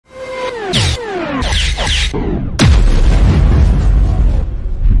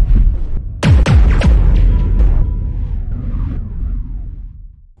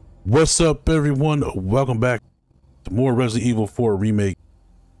What's up, everyone? Welcome back to more Resident Evil 4 Remake.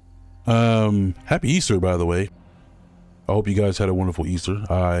 Happy Easter, by the way. I hope you guys had a wonderful Easter.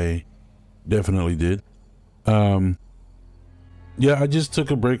 I definitely did. Yeah, I just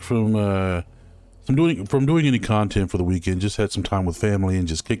took a break from doing any content for the weekend. Just had some time with family and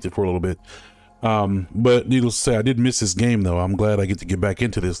just kicked it for a little bit. But needless to say, I did miss this game though. I'm glad I get to get back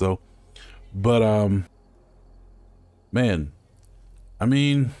into this though. But man, I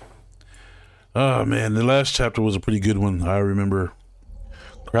mean, oh man, the last chapter was a pretty good one. I remember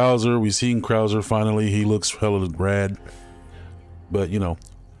Krauser. We seen Krauser finally. He looks hella rad. But you know,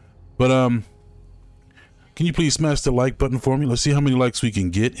 can you please smash the like button for me? Let's see how many likes we can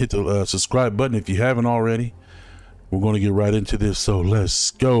get. Hit the subscribe button if you haven't already. We're going to get right into this, so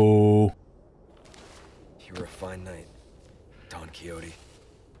let's go. You were a fine night, Don Quixote.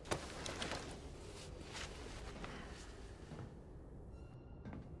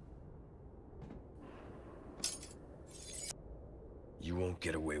 You won't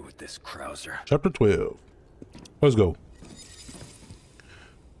get away with this, Krauser. Chapter 12. Let's go.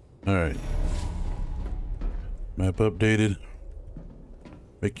 All right. Map updated.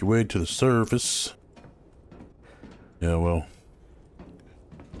 Make your way to the surface. Yeah, well.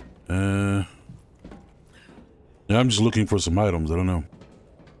 Yeah, I'm just looking for some items. I don't know.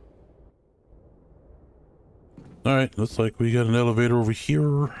 All right, looks like we got an elevator over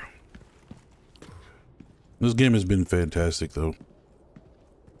here. This game has been fantastic, though.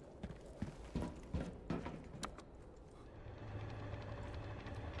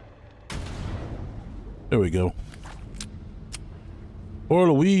 There we go.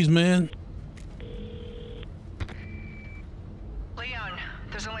 Poor Louise, man. Leon,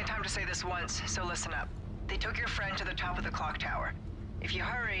 there's only time to say this once, so listen up. They took your friend to the top of the clock tower. If you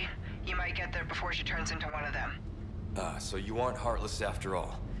hurry, you might get there before she turns into one of them. So you aren't heartless after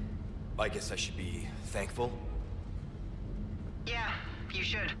all. I guess I should be thankful. Yeah, you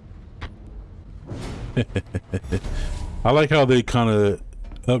should. I like how they kind of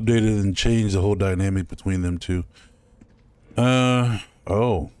updated and changed the whole dynamic between them two.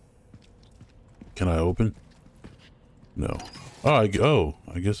 Oh. Can I open? No. Oh, I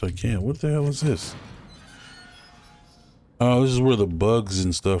guess I can. What the hell is this? Oh, this is where the bugs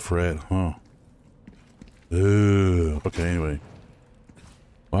and stuff are at, huh? Okay, anyway.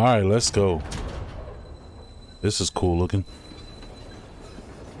 Alright, let's go. This is cool looking.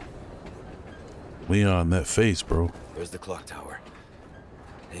 Leon, that face, bro. There's the clock tower.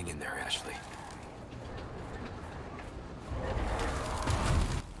 Hang in there, Ashley.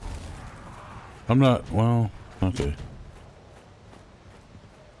 I'm not, well, okay.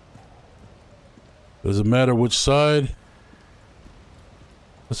 Does it matter which side?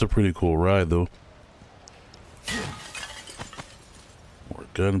 That's a pretty cool ride, though. More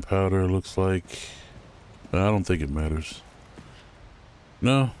gunpowder, looks like. I don't think it matters.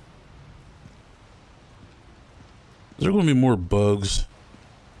 No. Is there going to be more bugs?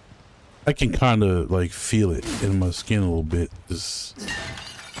 I can kind of, like, feel it in my skin a little bit. Cause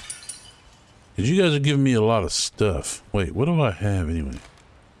you guys are giving me a lot of stuff. Wait, what do I have anyway?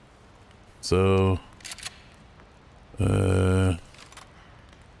 So, okay.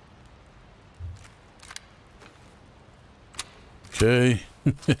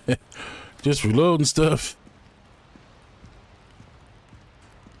 Just reloading stuff.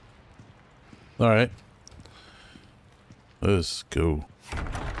 All right. Let's go.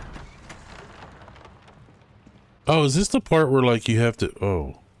 Oh, is this the part where like you have to,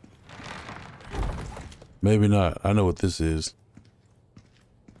 oh. Maybe not. I know what this is.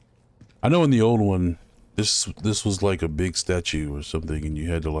 I know in the old one, this was like a big statue or something and you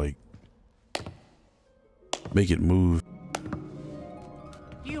had to like make it move.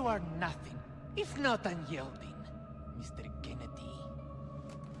 You are nothing, if not unyielding, Mr. Kennedy.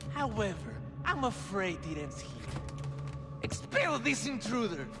 However, I'm afraid it ends here. Expel this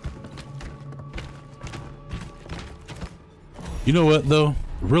intruder! You know what though?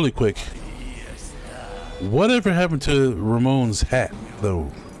 Really quick. Whatever happened to Ramon's hat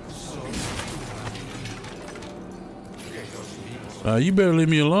though? You better leave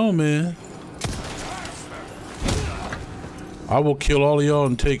me alone, man. I will kill all of y'all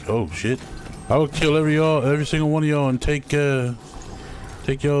and take, oh shit. I will kill every single one of y'all and take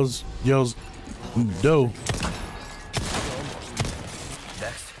y'all's dough.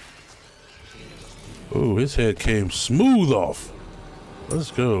 Oh, his head came smooth off. Let's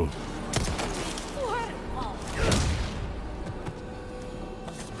go.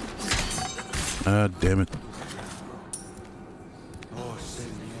 Ah, damn it.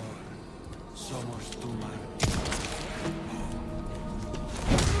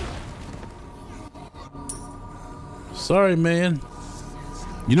 Sorry, man.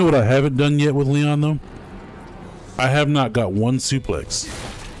 You know what I haven't done yet with Leon, though? I have not got one suplex.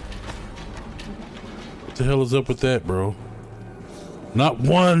 What the hell is up with that, bro? Not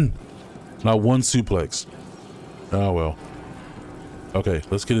one. Not one suplex. Oh, well. Okay,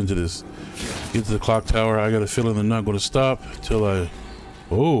 let's get into this. Get to the clock tower. I got a feeling they're not going to stop till I...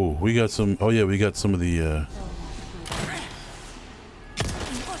 Oh, we got some... Oh, yeah, we got some of the...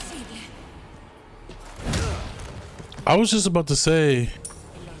 I was just about to say...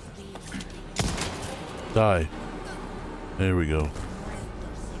 Die. There we go.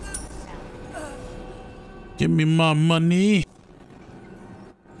 Give me my money.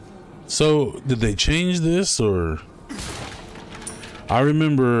 So, did they change this, or... I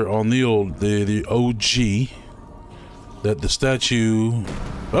remember on the old, the OG, that the statue...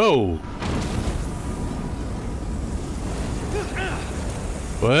 Oh!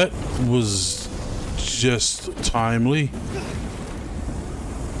 What? Was just timely.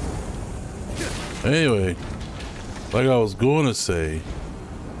 Anyway, like I was going to say,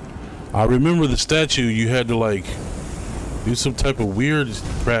 I remember the statue, you had to like do some type of weird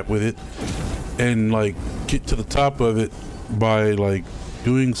crap with it and like get to the top of it by like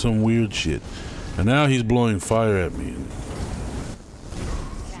doing some weird shit. And now he's blowing fire at me.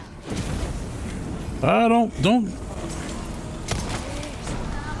 I don't.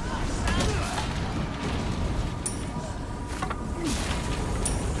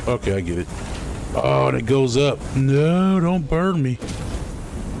 Okay, I get it. Oh, and it goes up. No, don't burn me.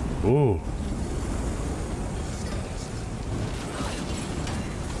 Oh.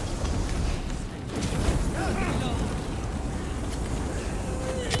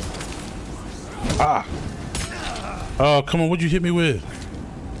 Ah. Oh, come on. What'd you hit me with?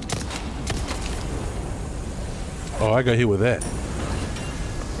 Oh, I got hit with that.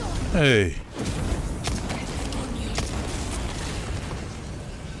 Hey.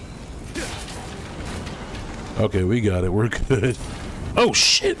 Okay, we got it. We're good. Oh,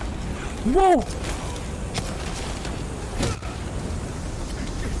 shit. Whoa.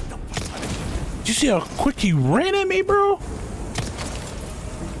 Did you see how quick he ran at me, bro?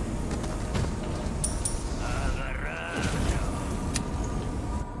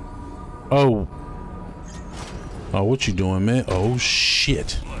 Oh. Oh, what you doing, man? Oh,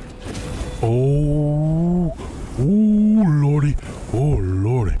 shit. Oh. Oh, lordy. Oh,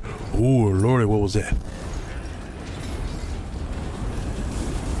 lordy. Oh, lordy. What was that?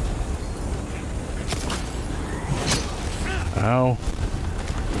 Ow.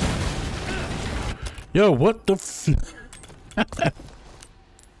 Yo, what the f...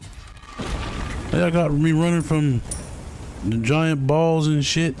 I got me running from the giant balls and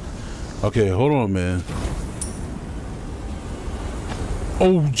shit. Okay, hold on, man.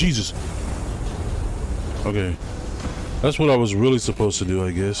 Oh, Jesus. Okay. That's what I was really supposed to do,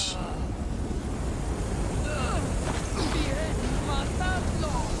 I guess.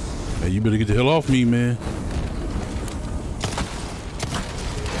 Hey, you better get the hell off me, man.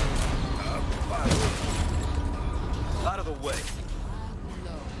 Out of the way.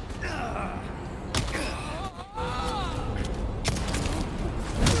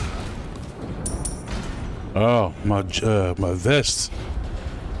 Oh, my vest.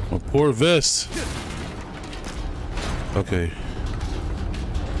 My poor vest. Okay.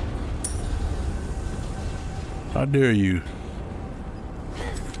 How dare you?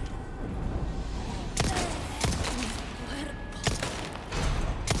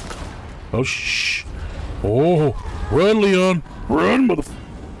 Oh, shh. Oh, run, Leon. Run, motherfucker.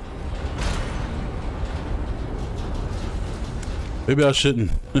 Maybe I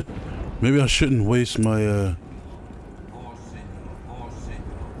shouldn't. Maybe I shouldn't waste my,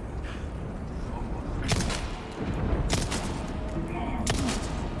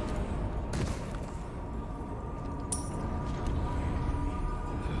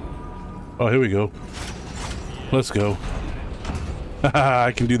 Oh, here we go. Let's go.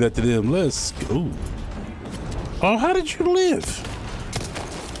 I can do that to them. Let's go. Oh, how did you live?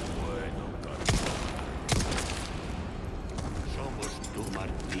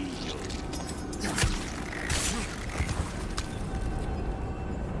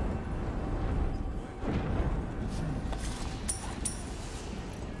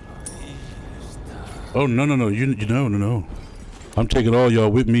 Oh, no, no, no. No. I'm taking all y'all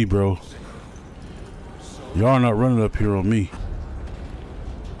with me, bro. Y'all are not running up here on me.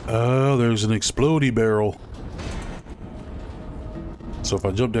 Oh, there's an explodey barrel. So if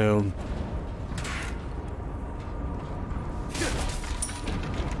I jump down...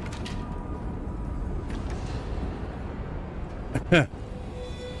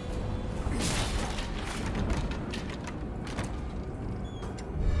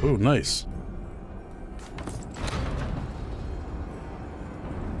 Oh, nice.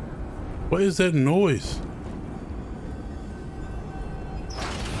 What is that noise?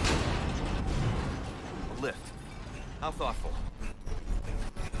 A lift. How thoughtful.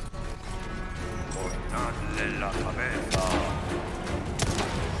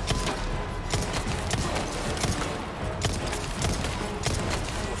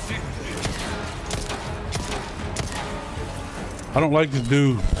 I don't like to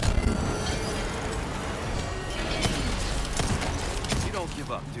do. You don't give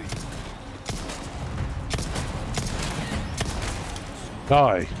up, do you?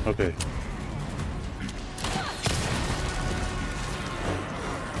 Die. Okay.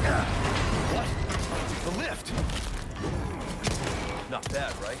 What? The lift! Not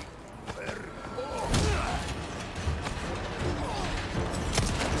bad, right?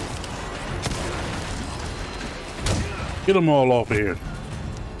 Get them all off here.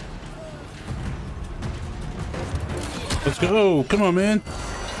 Let's go. Come on, man.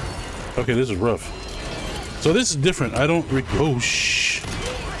 Okay, this is rough. So this is different. I don't oh, shh.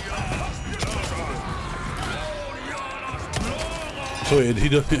 So he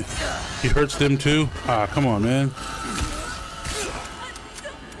doesn't. He hurts them too. Ah, come on, man.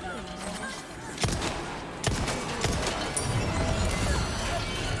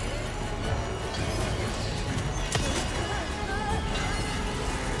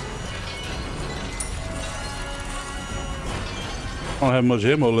 I don't have much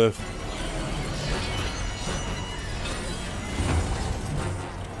ammo left.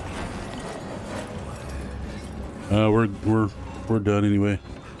 We're done anyway.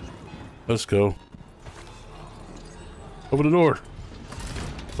 Let's go. Open the door.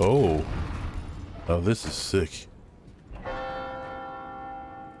 Oh. Oh, this is sick.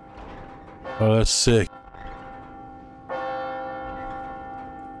 Oh, that's sick.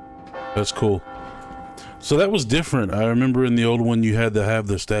 That's cool. So that was different. I remember in the old one you had to have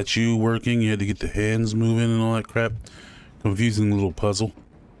the statue working. You had to get the hands moving and all that crap. Confusing little puzzle.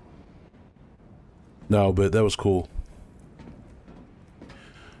 No, but that was cool.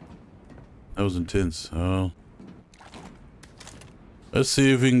 That was intense. Let's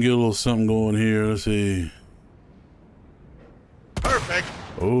see if we can get a little something going here. Let's see. Perfect.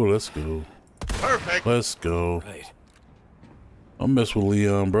 Oh, let's go. Perfect. Let's go. Right. I'll mess with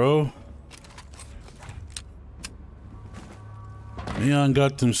Leon, bro. Leon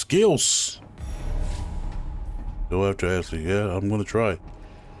got them skills. Go after Ashley. Yeah, I'm gonna try.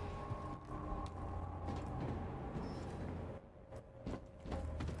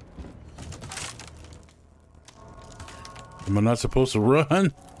 Am I not supposed to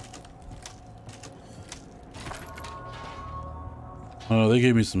run? Oh, they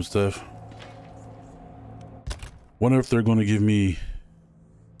gave me some stuff. Wonder if they're gonna give me...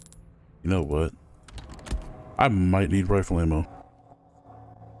 You know what? I might need rifle ammo.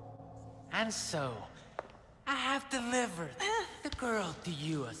 And so, I have delivered the girl to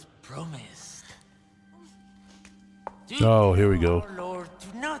you as promised. Oh, here we go. Our Lord,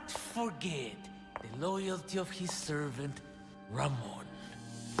 do not forget the loyalty of his servant, Ramon.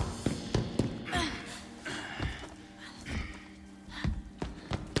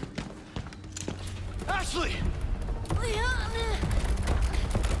 Ashley!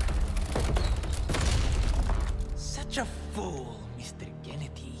 Such a fool, Mr.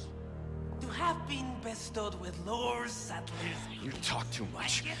 Kennedy. To have been bestowed with Lord Sadler's... You talk too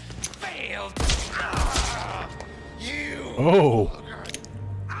much. Failed! You! Oh!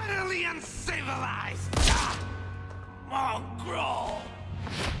 Utterly uncivilized! Mongrel!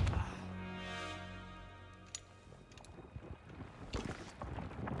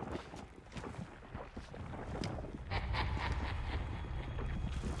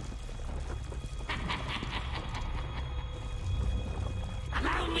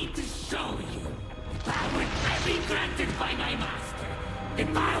 Allow me to show you the power I've been granted by my master. The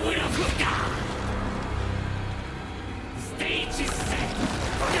power of God. The stage is set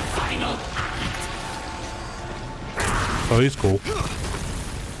for the final act. Oh, he's cool.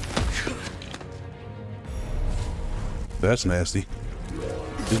 That's nasty.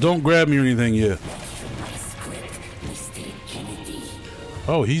 Just don't grab me or anything yet.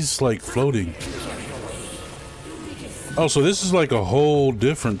 Oh, he's like floating. Oh, so this is like a whole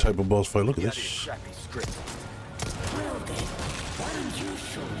different type of boss fight. Look at this. Exactly script. Well then, why don't you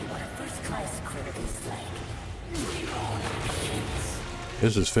show me what a first-class critic is like?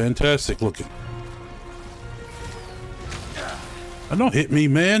 This is fantastic looking. Oh, don't hit me,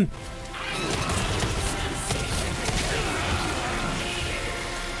 man.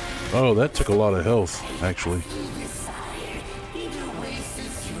 Oh, that took a lot of health, actually. Even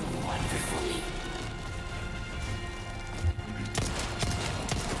oasis you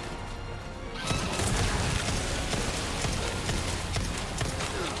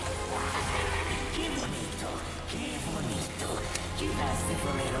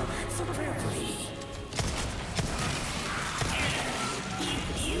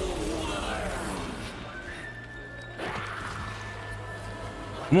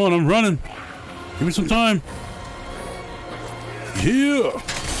Come on, I'm running. Give me some time. Yeah.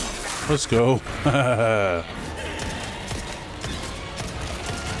 Let's go.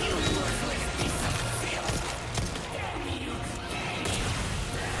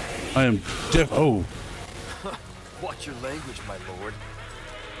 I am deaf. Oh. Watch your language, my lord.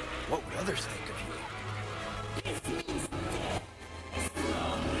 What would others think of you?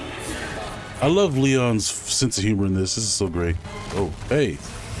 I love Leon's sense of humor in this. This is so great. Oh, hey,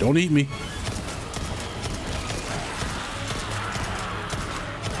 don't eat me.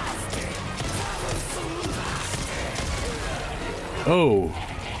 Oh.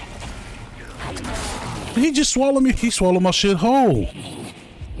 Did he just swallow me? He swallowed my shit whole.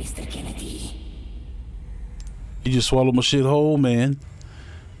 Mr. Kennedy. He just swallowed my shit whole, man.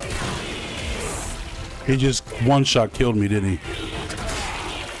 He just one-shot killed me, didn't he?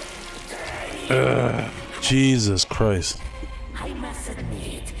 Jesus Christ. I must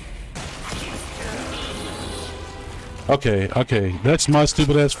admit. Okay, that's my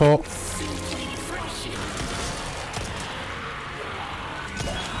stupid ass fault.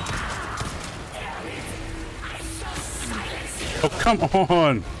 Oh, come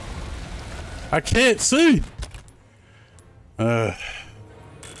on. I can't see. Trying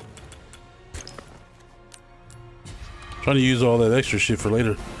to use all that extra shit for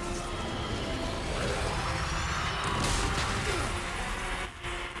later.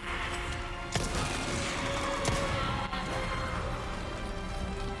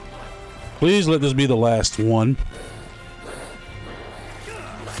 Please let this be the last one.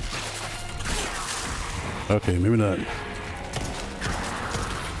 Okay, maybe not.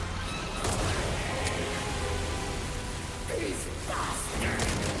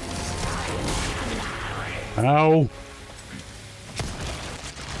 Ow.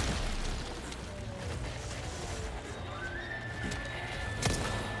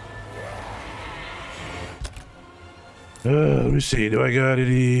 Let me see. Do I got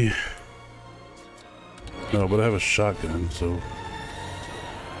any? No, but I have a shotgun, so.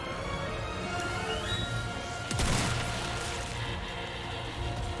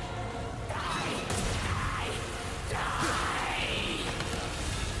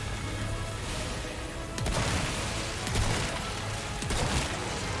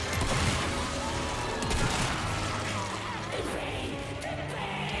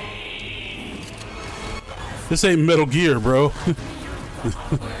 This ain't Metal Gear, bro.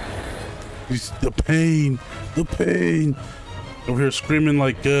 The pain. The pain. Over here screaming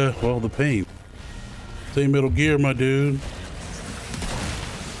like, well, the pain. This ain't Metal Gear, my dude.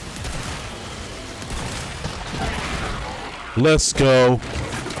 Let's go.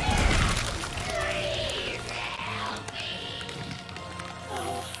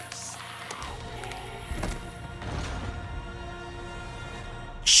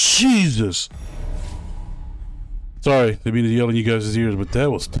 Jesus. Sorry, I mean to yell in you guys' ears, but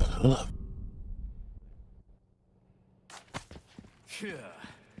that was tough.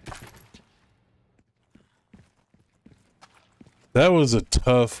 That was a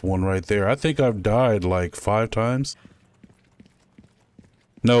tough one right there. I think I've died like 5 times.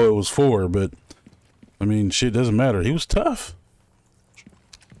 No, it was 4, but I mean, shit doesn't matter. He was tough.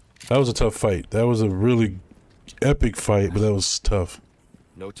 That was a tough fight. That was a really epic fight, but that was tough.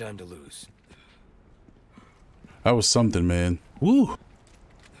 No time to lose. That was something, man. Woo!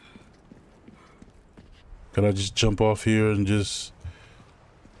 Could I just jump off here and just...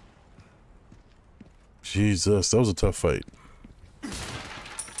 Jesus, that was a tough fight.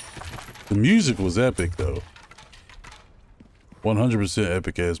 The music was epic, though. 100%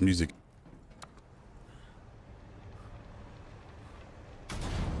 epic-ass music.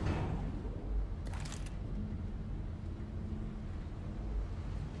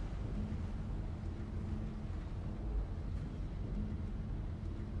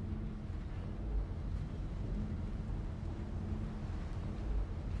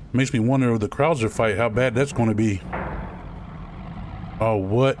 Makes me wonder with the Krauser fight how bad that's going to be. Oh,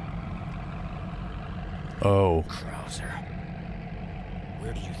 what? Oh. Krauser.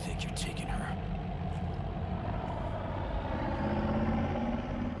 Where do you think you're taking her?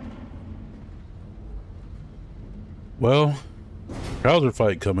 Well, Krauser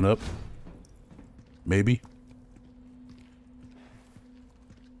fight coming up. Maybe.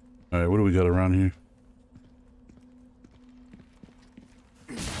 Alright, what do we got around here?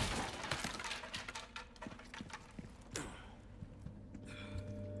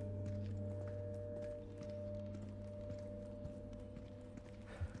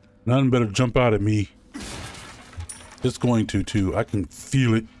 Nothing better jump out at me. It's going to too. I can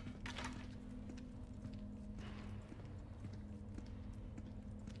feel it.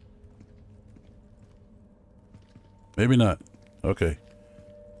 Maybe not. Okay.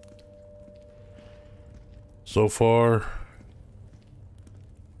 So far,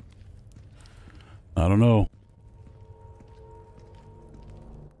 I don't know.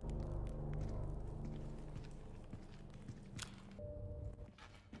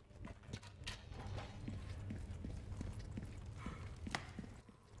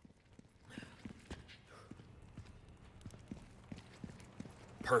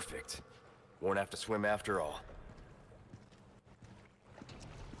 Perfect. Won't have to swim after all.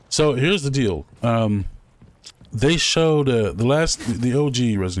 So here's the deal. They showed the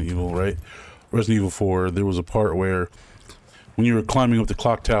OG Resident Evil, right? Resident Evil 4. There was a part where when you were climbing up the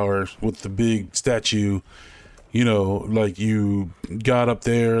clock tower with the big statue, you know, like you got up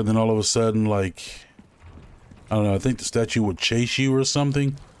there and then all of a sudden, like, I don't know, I think the statue would chase you or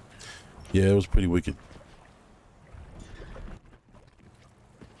something. Yeah, it was pretty wicked.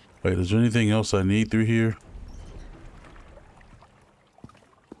 Wait, is there anything else I need through here?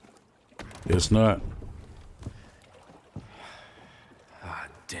 It's not. Ah,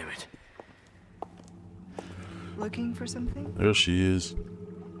 damn it. Looking for something? There she is.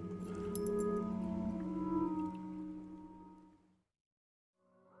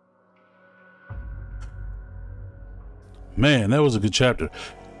 Man, that was a good chapter.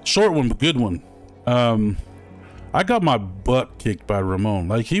 Short one, but good one. I got my butt kicked by Ramon.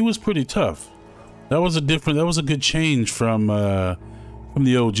 Like, he was pretty tough. That was a good change from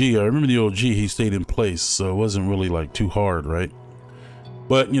the OG. I remember the OG, he stayed in place, so it wasn't really like too hard, right?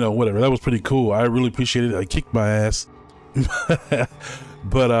 But, you know, whatever. That was pretty cool. I really appreciated it. I kicked my ass.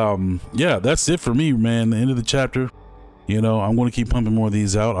 But yeah, that's it for me, man. The end of the chapter. You know, I'm going to keep pumping more of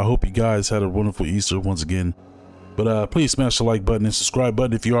these out. I hope you guys had a wonderful Easter once again. But please smash the like button and subscribe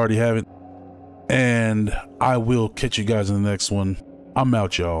button if you already haven't. And I will catch you guys in the next one. I'm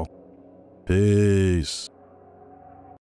out, y'all. Peace.